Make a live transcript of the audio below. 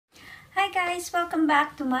Hi guys, welcome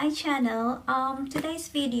back to my channel. Today's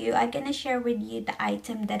video I'm gonna share with you the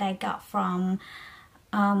item that I got from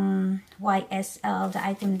YSL, the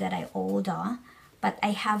item that I ordered, but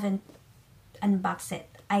I haven't unboxed it.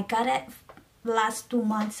 I got it last 2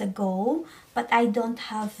 months ago, but I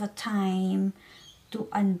don't have the time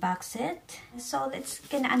to unbox it. So let's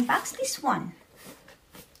gonna unbox this one.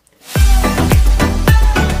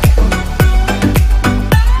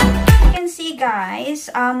 See guys,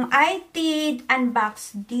 I did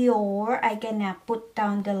unbox Dior. I gonna put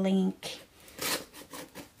down the link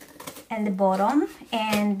in the bottom,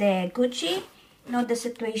 and the Gucci. You know the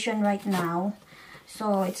situation right now,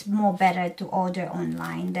 so it's more better to order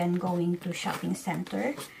online than going to shopping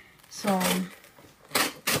center. So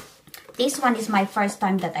this one is my first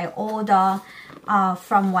time that I order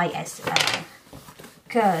from YSL,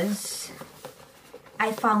 because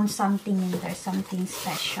I found something in there, something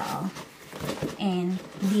special and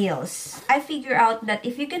deals. I figure out that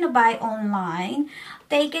if you're gonna buy online,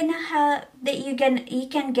 they gonna have that you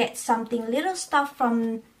can get something, little stuff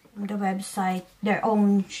from the website, their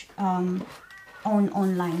own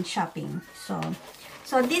online shopping. So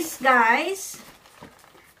this guys,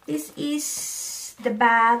 this is the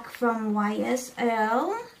bag from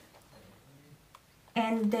YSL,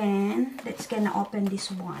 and then let's gonna open this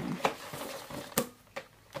one.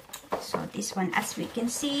 So this one, as we can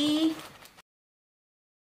see,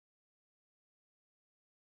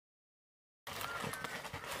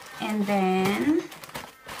 and then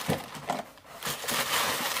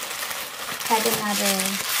had another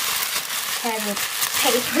heavy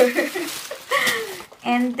paper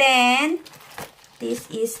and then this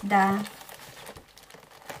is the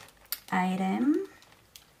item,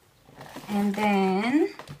 and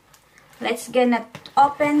then let's gonna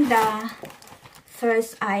open the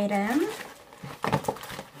first item.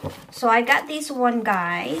 So I got this one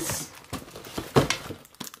guys,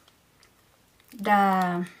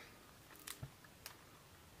 the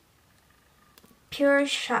Pure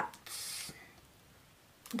Shots,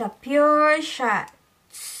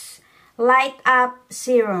 Light Up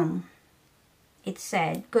Serum, it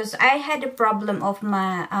said, because I had a problem of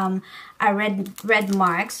my a red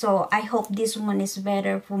mark, so I hope this one is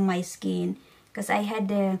better for my skin, because I had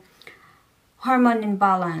the hormone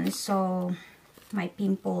imbalance, so my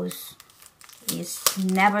pimples is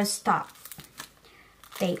never stop.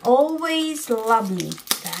 They always love me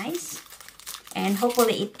guys, and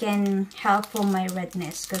hopefully it can help for my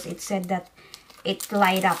redness, because it said that it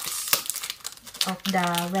light up of the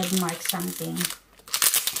red mark something.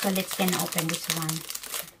 So let's gonna open this one.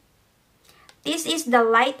 This is the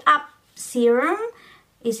Light Up Serum.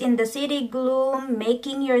 Is in the City Gloom,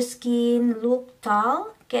 making your skin look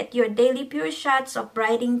tall. Get your daily pure shots of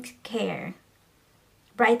brightening care,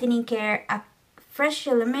 a fresh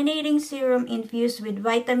illuminating serum infused with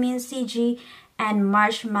vitamin C, G, and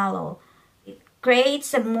marshmallow. It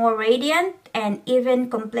creates a more radiant and even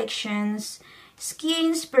complexions.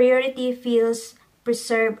 Skin's priority feels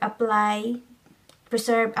preserve, apply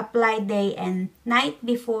day and night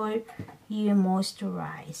before you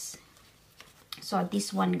moisturize. So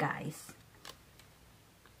this one guys,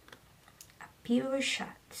 a Pure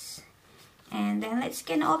Shots, and then let's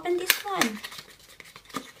gonna open this one.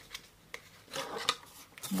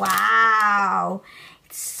 Wow,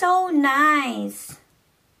 it's so nice.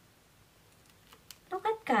 Look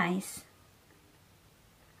at guys.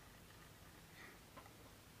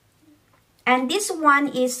 And this one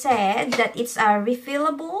is said that it's a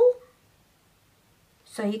refillable,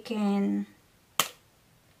 so you can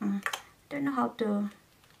don't know how to,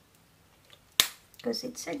 because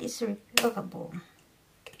it said it's refillable.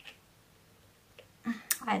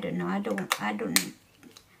 I don't know. I don't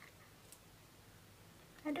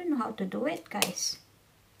know how to do it guys.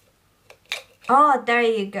 Oh, there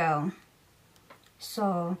you go.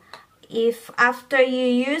 So if after you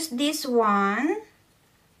use this one,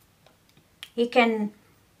 you can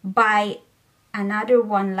buy another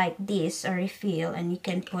one like this, a refill, and you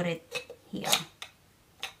can put it here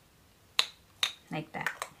like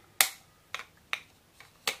that.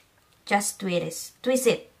 Just twist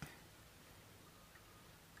it.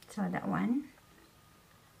 So that one,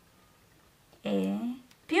 a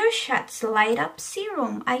Pure Shots Light Up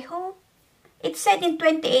Serum. I hope it said in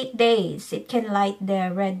 28 days it can light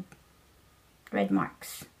the red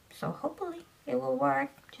marks, so hopefully it will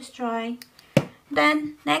work. Just try.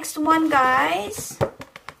 Then next one guys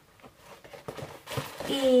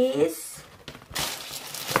is,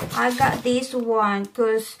 I got this one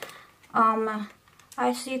because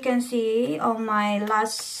as you can see on my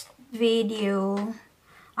last video,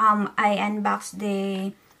 I unboxed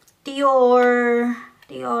the Dior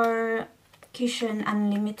Fushion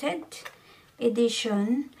Unlimited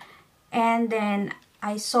edition, and then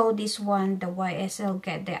I saw this one, the YSL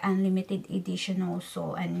get the unlimited edition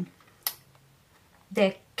also, and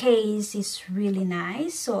the case is really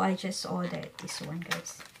nice, so I just ordered this one,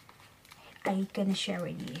 guys. I can share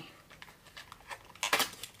with you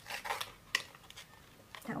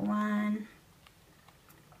that one.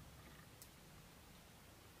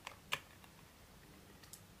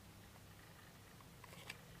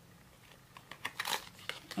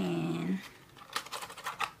 And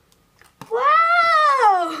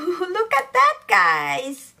wow, look at that,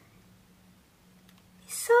 guys.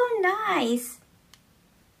 It's so nice.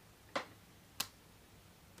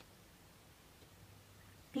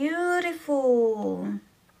 Beautiful.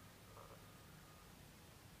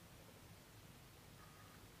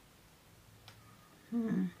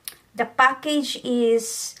 The package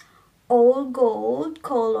is all gold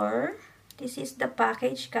color. This is the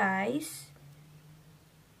package, guys.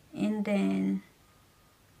 And then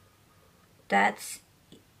that's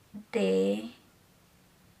the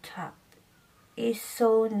top. It's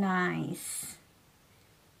so nice.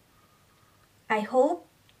 I hope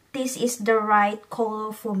this is the right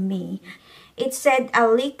color for me. It said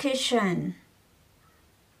allocation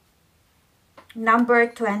number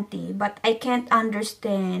 20, but I can't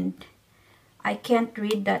understand. I can't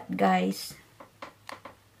read that, guys.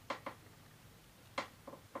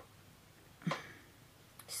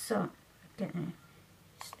 So okay.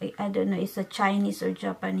 I don't know, it's a Chinese or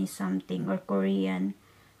Japanese something, or Korean,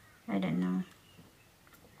 I don't know,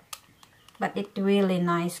 but it's really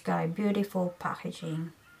nice, guys. Beautiful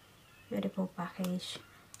packaging, beautiful package.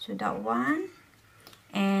 So that one,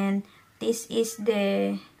 and this is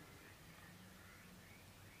the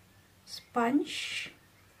sponge,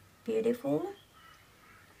 beautiful.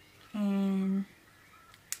 And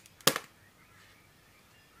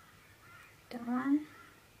that one,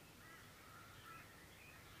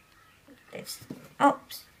 let's,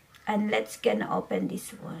 oops, and let's gonna open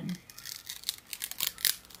this one.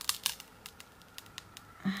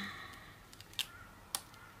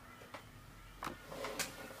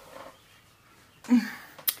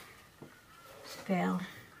 Spell.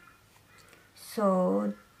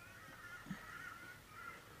 So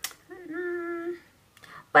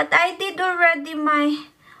but I did already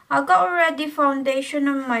I got already foundation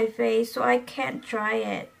on my face, so I can't try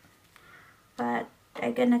it, but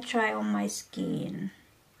I'm gonna try on my skin.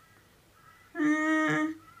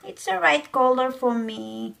 It's the right color for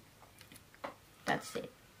me. That's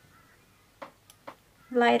it.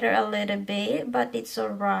 Lighter a little bit, but it's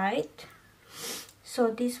alright. So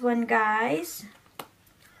this one, guys,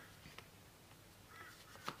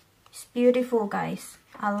 it's beautiful, guys.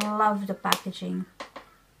 I love the packaging.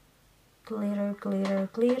 Glitter, glitter,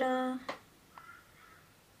 glitter.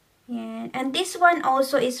 And this one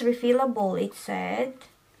also is refillable, it said.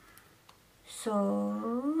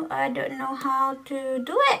 So I don't know how to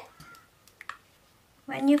do it.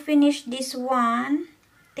 When you finish this one,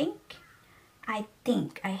 I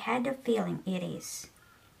think I had a feeling it is.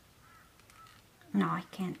 No, I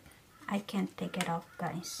can't take it off,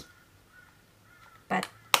 guys. But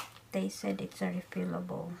they said it's a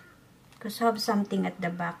refillable, because have something at the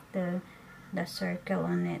back, the circle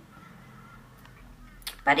on it.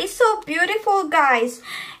 But it's so beautiful, guys.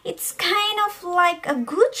 It's kind of like a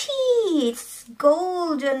Gucci. It's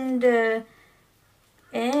gold on the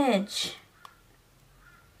edge.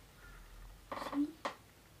 See?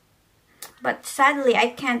 But sadly, I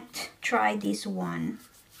can't try this one.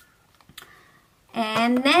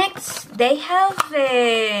 And next, they have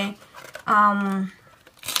a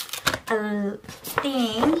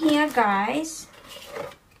thing here, guys.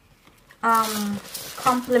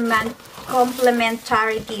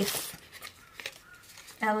 Complimentary gift.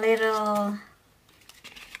 A little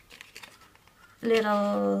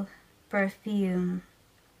perfume.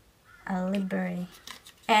 A LÈVRES.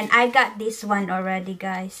 And I got this one already,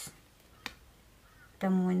 guys. The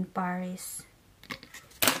Moon Paris.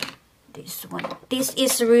 This one. This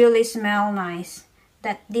is really smell nice.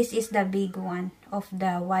 This is the big one of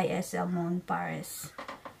the YSL Moon Paris.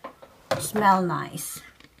 Smell nice.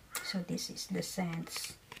 So this is the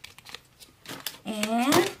scents.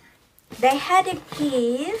 And they had a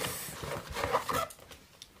gift.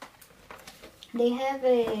 They have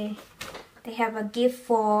a gift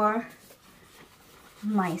for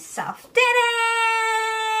myself.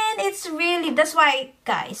 Ta-da! It's really, that's why,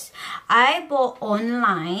 guys, I bought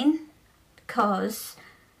online, because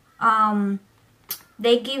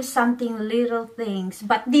they give something little things,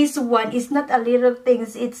 but this one is not a little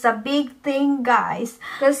things, it's a big thing, guys,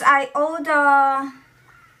 because I order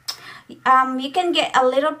you can get a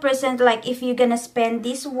little present, like if you're gonna spend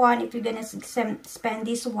this one, if you're gonna spend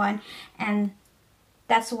this one, and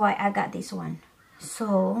that's why I got this one.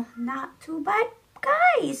 So not too bad,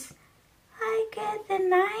 guys. I get the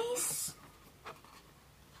nice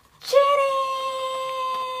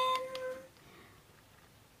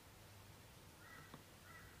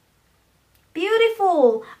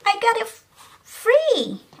beautiful. I got it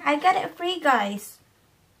free. I got it free, guys,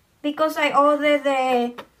 because I ordered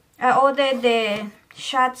the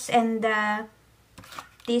shots and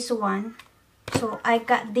this one. So I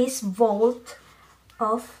got this vault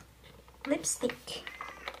of lipstick.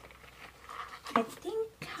 I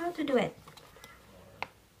think how to do it.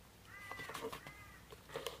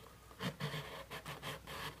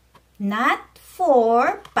 Not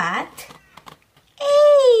 4, but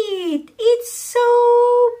 8. It's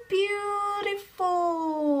so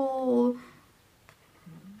beautiful.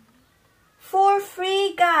 For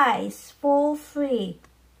free, guys. For free.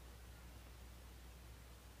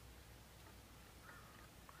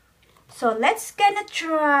 So let's gonna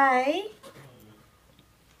try.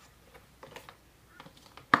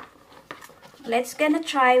 Let's gonna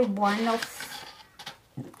try one of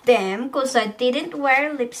them because I didn't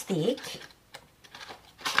wear lipstick.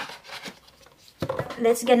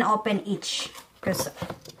 Let's gonna open each because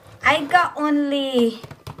I got only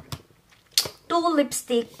 2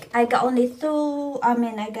 lipstick. I got only 2.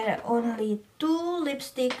 I got only 2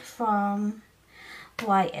 lipstick from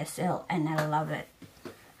YSL, and I love it.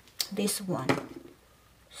 This one,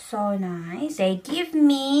 so nice. They give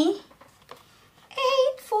me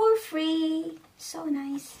 8 for free. So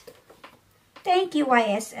nice. Thank you,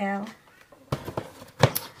 YSL.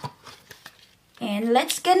 And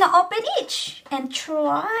let's gonna open each and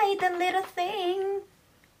try the little thing.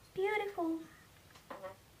 Beautiful.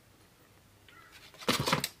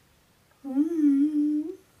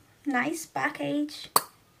 Nice package.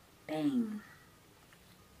 Bang.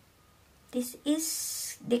 This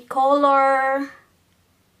is the color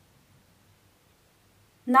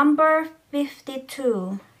number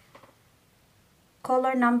 52.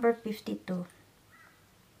 Color number 52.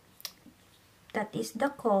 That is the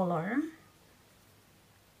color.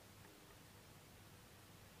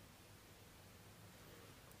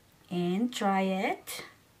 And try it.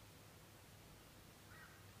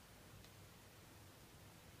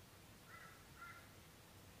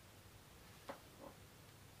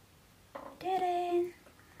 Didn't.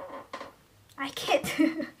 I can't.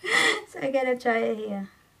 So I gotta try it here.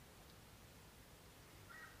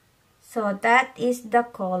 So that is the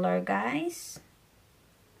color, guys.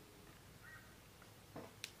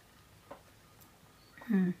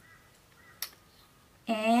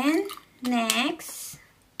 And next,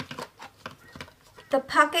 the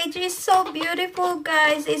package is so beautiful,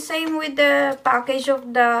 guys. It's same with the package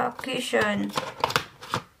of the cushion.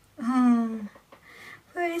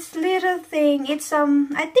 This little thing, it's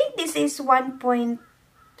I think this is 1.5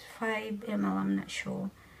 ml, I'm not sure.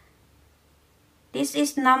 This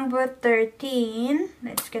is number 13.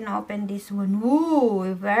 Let's gonna open this one.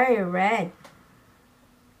 Ooh, very red.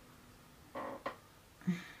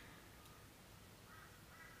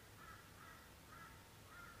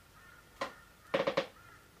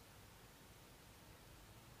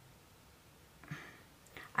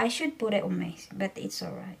 I should put it on my, but it's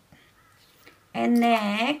alright. And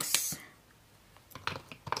next,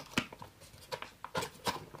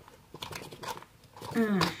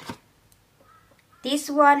 this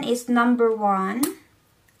one is number 1.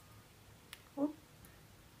 Oop.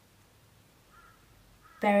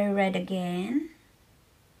 Very red again.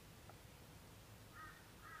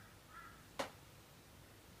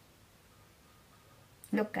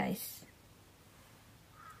 Look, guys.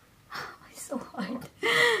 It's so hard.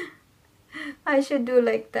 I should do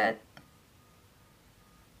like that.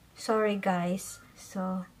 Sorry, guys.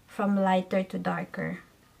 So from lighter to darker.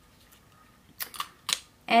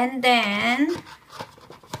 And then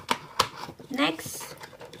next,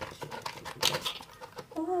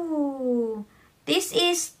 ooh, this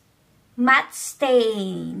is matte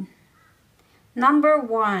stain number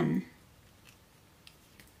 1.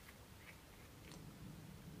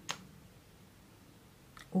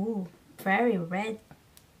 Ooh, very red.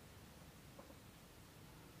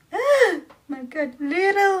 My God,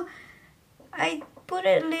 little, I put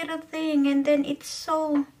a little thing and then it's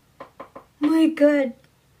so, my God,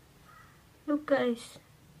 look, guys,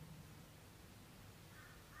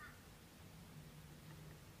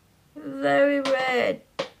 very red.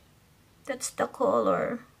 That's the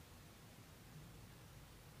color.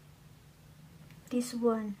 This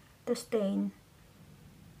one, the stain.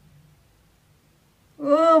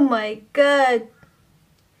 Oh my God,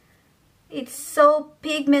 It's so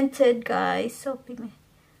pigmented, guys. So pigmented.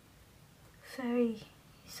 Very.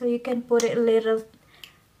 So you can put it little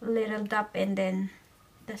dot and then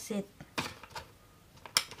that's it.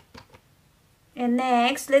 And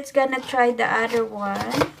next, let's gonna try the other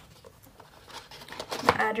one.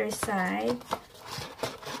 The other side.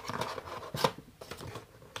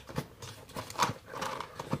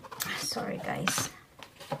 Sorry, guys.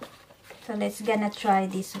 So let's gonna try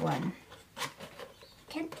this one.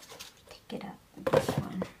 Can't take it up. This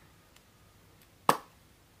one.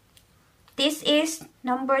 This is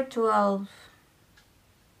number 12.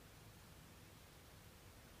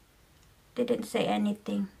 Didn't say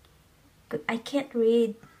anything. I can't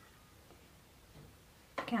read.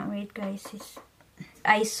 Can't read, guys.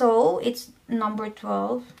 I saw it's number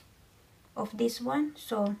 12 of this one.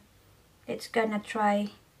 So it's gonna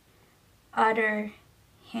try other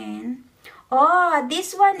hand. Oh,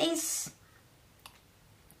 this one is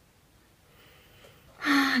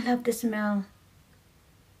I love the smell.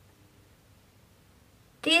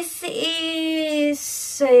 This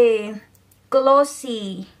is a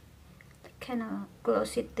glossy, kind of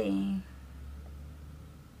glossy thing.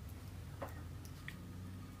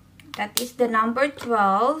 That is the number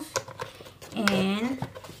 12, and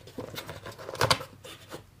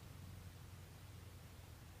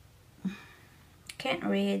can't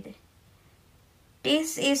read.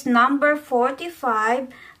 This is number 45.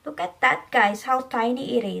 Look at that, guys, how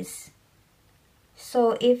tiny it is.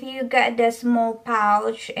 So if you got the small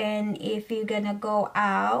pouch and if you're gonna go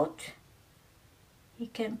out, you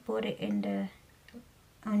can put it in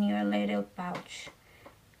on your little pouch.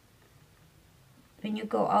 When you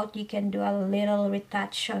go out, you can do a little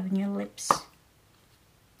retouch on your lips.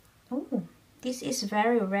 Oh, this is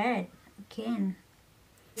very red again.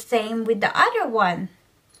 Same with the other one.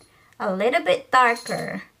 A little bit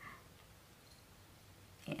darker.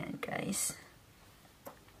 Yeah, guys.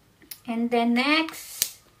 And then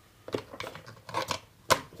next,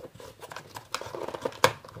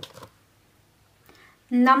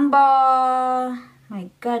 number, my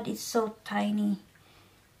God, it's so tiny.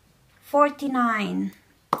 49.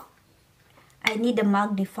 I need a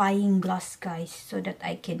magnifying glass, guys, so that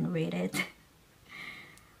I can read it.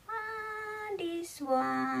 This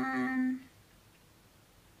one.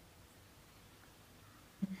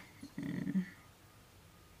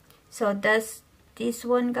 So that's this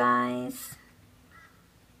one, guys.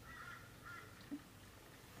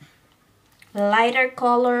 Lighter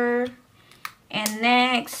color. And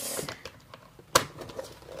next,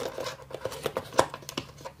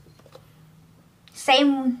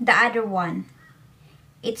 same the other one.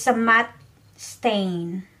 It's a matte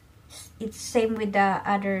stain. It's same with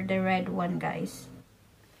the red one, guys.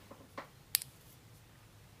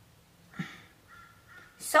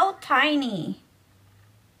 So tiny.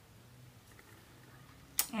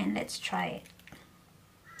 And let's try it.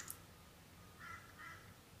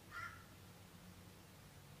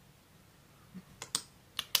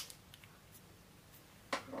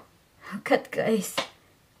 Look at, guys.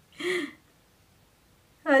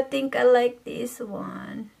 I think I like this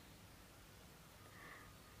one.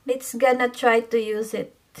 Let's gonna try to use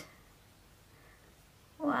it.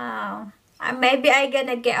 Wow. Maybe I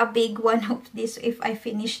gonna get a big one of this if I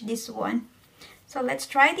finish this one. So let's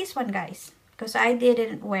try this one, guys. Because I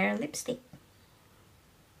didn't wear lipstick.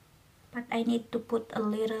 But I need to put a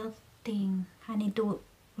little thing. I need to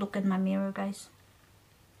look at my mirror, guys.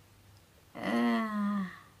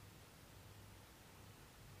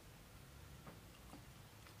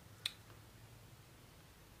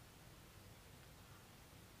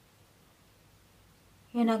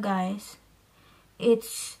 You know, guys, I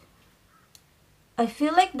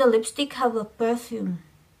feel like the lipstick have a perfume.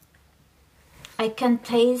 I can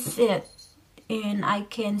taste it and I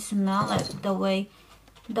can smell it the way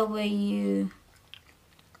you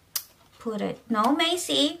put it. No,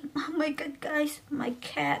 Macy. Oh my God, guys, my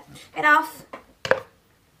cat. Get off.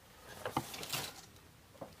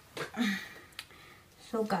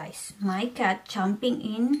 So, guys, my cat jumping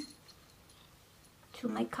in to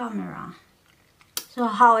my camera. So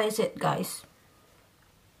how is it, guys?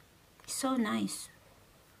 So nice.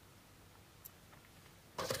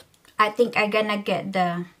 I think I'm gonna get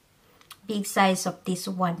the big size of this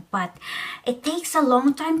one, but it takes a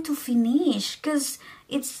long time to finish because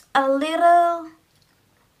it's a little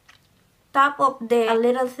top of the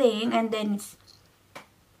little thing, and then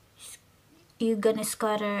you're gonna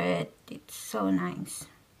scatter it. It's so nice.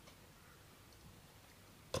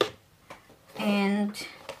 And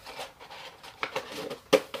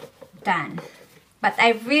done. But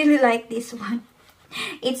I really like this one.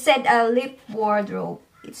 It said a lip wardrobe.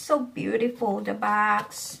 It's so beautiful, the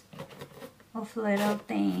box. of little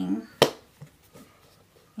thing.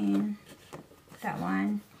 And that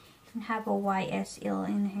one. And have a YSL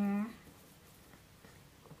in here.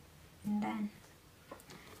 And then,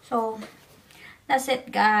 so that's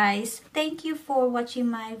it, guys. Thank you for watching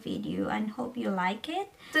my video and hope you like it.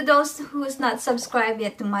 To those who's not subscribed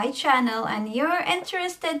yet to my channel and you're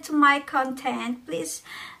interested to my content, please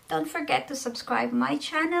don't forget to subscribe my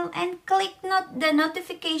channel and click the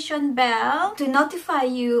notification bell to notify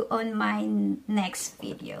you on my next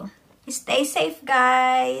video. Stay safe,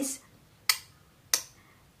 guys.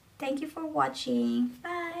 Thank you for watching.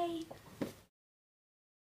 Bye.